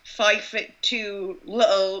a 5'2"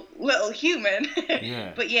 little human.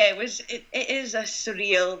 Yeah. But yeah, it is a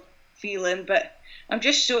surreal feeling, but I'm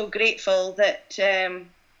just so grateful that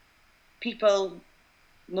people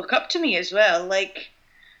look up to me as well. Like,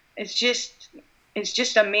 it's just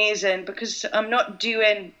amazing, because I'm not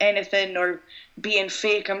doing anything or being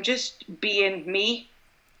fake. I'm just being me.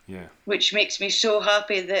 Yeah. Which makes me so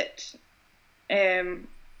happy that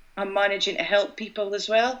I'm managing to help people as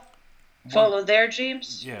well follow their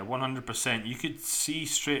dreams. Yeah, 100%. You could see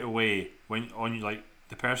straight away when on you, like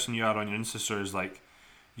the person you are on your Insta stories, like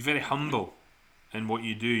you're very humble in what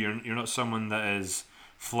you do. You're not someone that is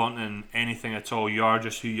flaunting anything at all. You are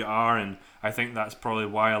just who you are, and I think that's probably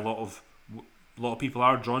why a lot of people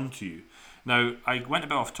are drawn to you. Now, I went a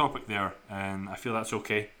bit off topic there, and I feel that's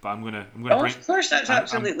okay. But I'm gonna bring. Of course, that's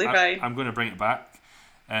absolutely fine. I'm going to bring it back.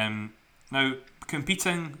 Now,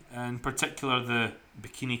 competing, in particular the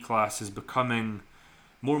bikini class, is becoming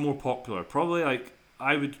more and more popular. Probably, like,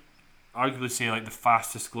 I would arguably say, like, the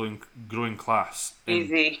fastest growing class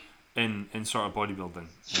Easy. in sort of bodybuilding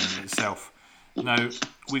in itself. Now,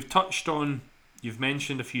 you've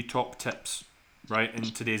mentioned a few top tips, right, in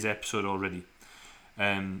today's episode already.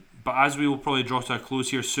 But as we will probably draw to a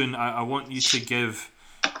close here soon, I want you to give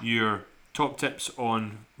your top tips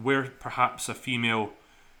on where perhaps a female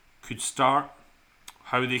could start,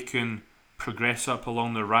 how they can progress up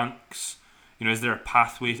along the ranks. You know, is there a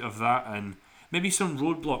pathway of that, and maybe some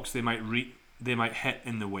roadblocks they might hit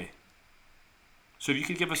in the way. So if you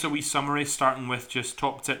could give us a wee summary, starting with just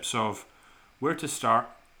top tips of where to start,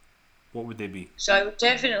 what would they be? So I would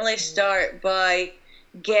definitely start by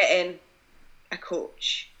getting a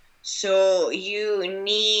coach. So you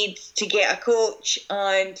need to get a coach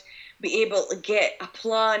and be able to get a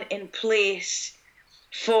plan in place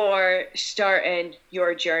for starting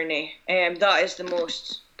your journey. That is the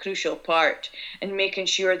most crucial part, and making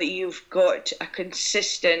sure that you've got a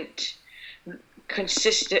consistent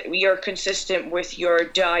you're consistent with your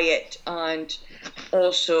diet and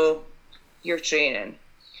also your training.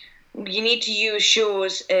 You need to use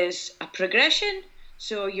shows as a progression,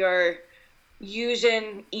 so you're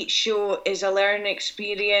using each show as a learning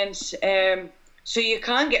experience, so you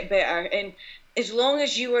can get better. And as long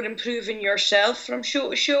as you are improving yourself from show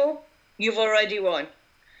to show, you've already won.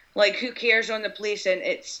 Like, who cares on the placing?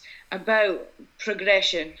 It's about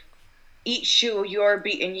progression. Each show you're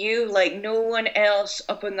beating you, like no one else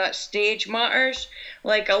up on that stage matters.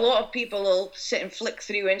 Like, a lot of people will sit and flick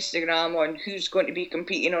through Instagram on who's going to be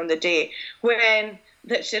competing on the day, when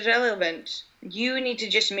that's irrelevant. You need to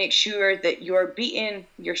just make sure that you're beating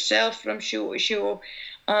yourself from show to show,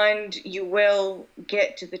 and you will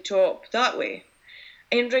get to the top that way.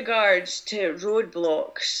 In regards to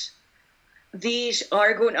roadblocks, these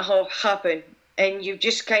are going to happen, and you've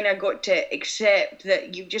just kind of got to accept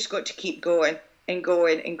that you've just got to keep going and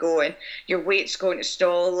going and going. Your weight's going to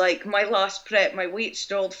stall. Like, my last prep, my weight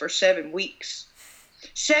stalled for 7 weeks.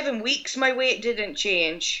 7 weeks, my weight didn't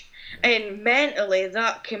change. And mentally,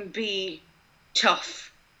 that can be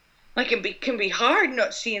tough. Like, it can be hard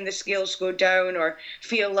not seeing the scales go down or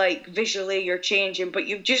feel like visually you're changing, but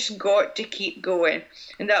you've just got to keep going.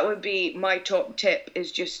 And that would be my top tip,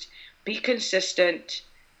 is just be consistent,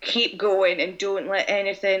 keep going, and don't let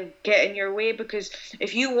anything get in your way, because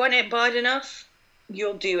if you want it bad enough,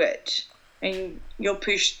 you'll do it and you'll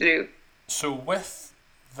push through. So with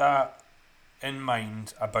that in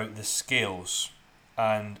mind about the scales,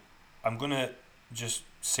 and I'm going to just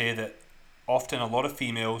say that often a lot of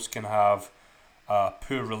females can have a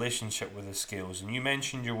poor relationship with the scales, and you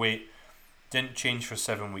mentioned your weight didn't change for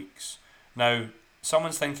 7 weeks. Now,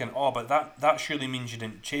 someone's thinking, oh, but that surely means you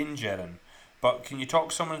didn't change, Erin. But can you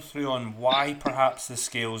talk someone through on why perhaps the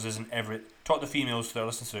scales isn't talk to females that are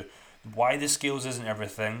listening to why the scales isn't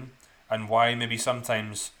everything, and why maybe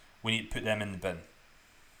sometimes we need to put them in the bin?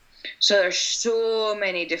 So there's so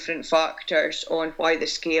many different factors on why the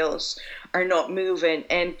scales are not moving,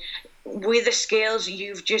 and with the scales,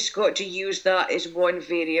 you've just got to use that as one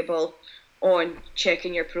variable on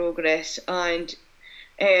checking your progress. And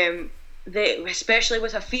especially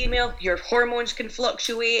with a female, your hormones can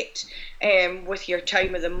fluctuate with your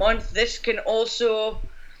time of the month. This can also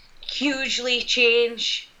hugely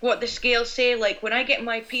change what the scales say. Like, when I get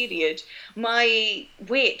my period, my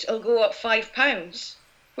weight will go up 5 pounds,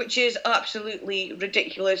 which is absolutely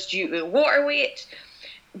ridiculous due to water weight.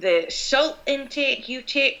 The salt intake you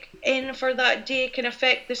take in for that day can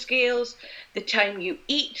affect the scales. The time you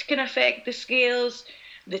eat can affect the scales.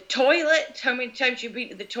 The toilet, how many times you've been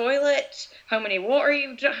to the toilet, how much water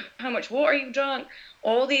you've drank.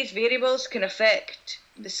 All these variables can affect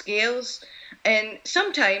the scales. And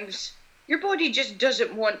sometimes your body just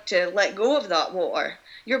doesn't want to let go of that water.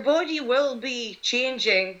 Your body will be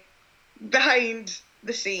changing behind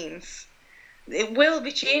the scenes. It will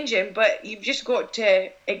be changing, but you've just got to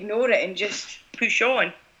ignore it and just push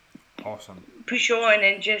on. Awesome. Push on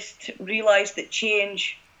and just realise that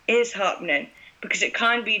change is happening, because it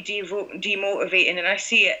can be demotivating, and I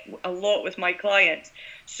see it a lot with my clients.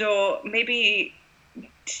 So maybe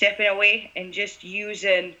stepping away and just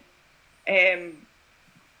using a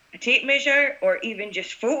tape measure or even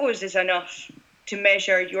just photos is enough to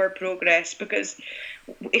measure your progress, because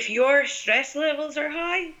if your stress levels are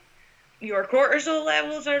high, your cortisol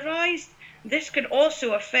levels are raised, this can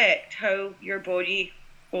also affect how your body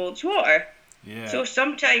holds water. Yeah. So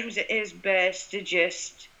sometimes it is best to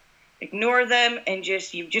just ignore them and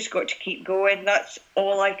you've just got to keep going. That's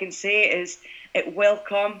all I can say is it will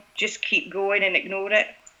come. Just keep going and ignore it.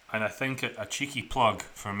 And I think a cheeky plug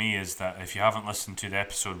for me is that if you haven't listened to the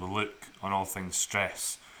episode with Luke on all things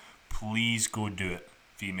stress, please go do it,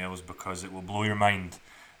 females, because it will blow your mind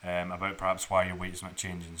about perhaps why your weight's not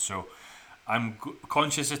changing. So I'm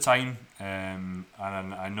conscious of time, and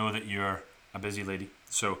I know that you're a busy lady.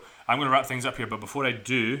 So I'm going to wrap things up here. But before I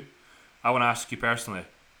do, I want to ask you personally.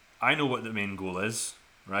 I know what the main goal is,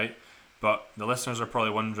 right? But the listeners are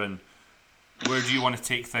probably wondering, where do you want to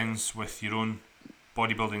take things with your own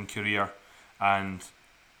bodybuilding career, and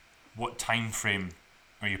what time frame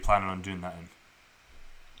are you planning on doing that in?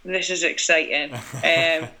 This is exciting.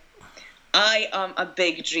 I am a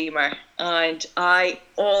big dreamer, and I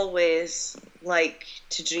always like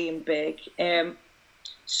to dream big.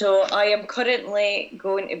 So I am currently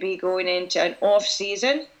going to be going into an off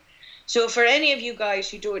season. So for any of you guys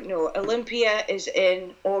who don't know, Olympia is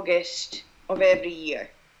in August of every year.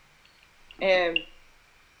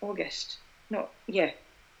 August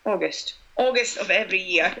of every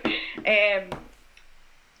year.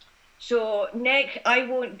 So Nick, I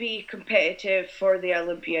won't be competitive for the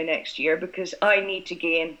Olympia next year because I need to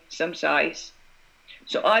gain some size.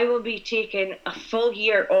 So I will be taking a full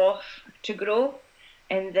year off to grow,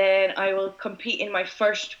 and then I will compete in my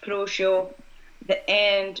first pro show the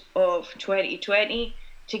end of 2020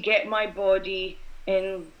 to get my body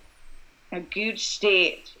in a good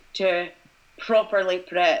state to properly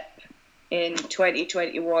prep in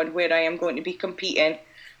 2021, where I am going to be competing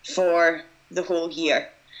for the whole year.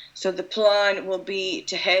 So the plan will be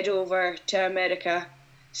to head over to America,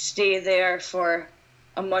 stay there for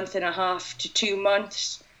a month and a half to 2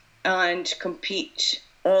 months, and compete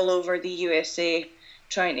all over the USA,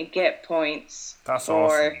 trying to get points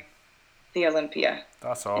for the Olympia.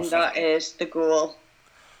 That's awesome. And that is the goal.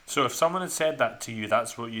 So if someone had said that to you,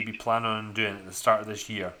 that's what you'd be planning on doing at the start of this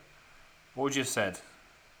year, what would you have said?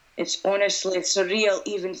 It's honestly surreal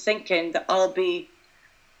even thinking that I'll be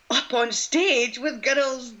up on stage with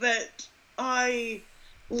girls that I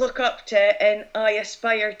look up to and I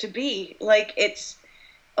aspire to be. Like, it's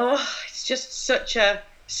just such a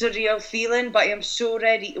surreal feeling, but I'm so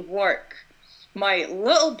ready to work my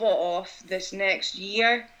little butt off this next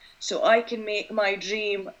year so I can make my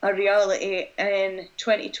dream a reality in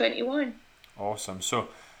 2021. Awesome. So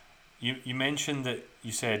you mentioned that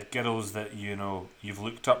you said girls that you've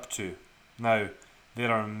looked up to. Now,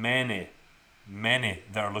 there are many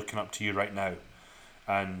that are looking up to you right now,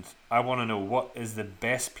 and I want to know, what is the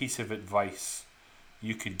best piece of advice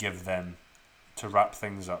you could give them to wrap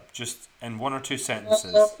things up, just in 1 or 2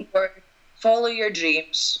 sentences? Follow your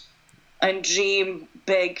dreams and dream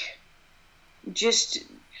big. Just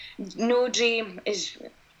no dream is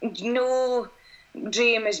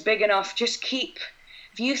big enough. Just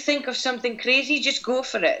if you think of something crazy, just go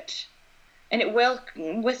for it. And it will,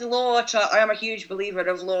 with law of attraction, I'm a huge believer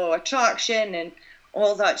of law of attraction and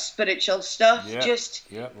all that spiritual stuff.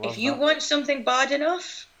 If you want something bad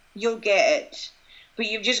enough, you'll get it. But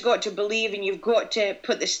you've just got to believe, and you've got to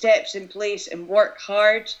put the steps in place and work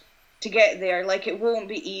hard to get there. Like, it won't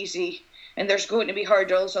be easy, and there's going to be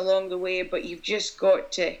hurdles along the way, but you've just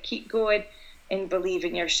got to keep going and believe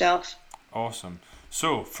in yourself. Awesome.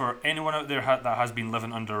 So, for anyone out there that has been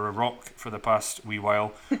living under a rock for the past wee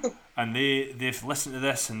while, and they've listened to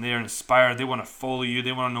this and they're inspired, they want to follow you,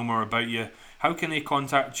 they want to know more about you, how can they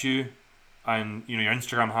contact you, and your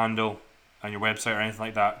Instagram handle and your website or anything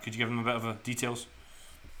like that? Could you give them a bit of details?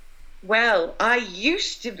 Well, I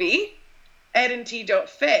used to be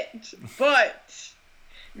ErinT.fit, but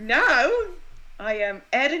now I am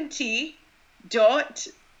ErinT.IFBBPro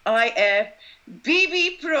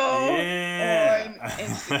on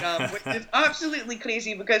Instagram, which is absolutely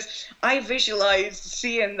crazy because I visualized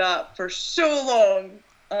seeing that for so long.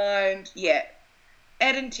 And yeah,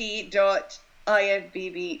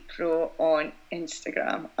 ErinT.IFBBPro on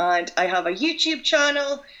Instagram. And I have a YouTube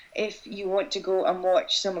channel. If you want to go and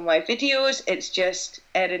watch some of my videos, it's just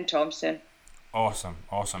Erin Thomson. Awesome.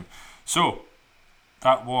 So,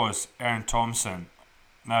 that was Erin Thomson.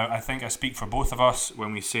 Now, I think I speak for both of us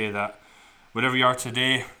when we say that wherever you are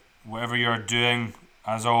today, whatever you're doing,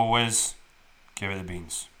 as always, give it the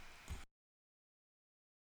beans.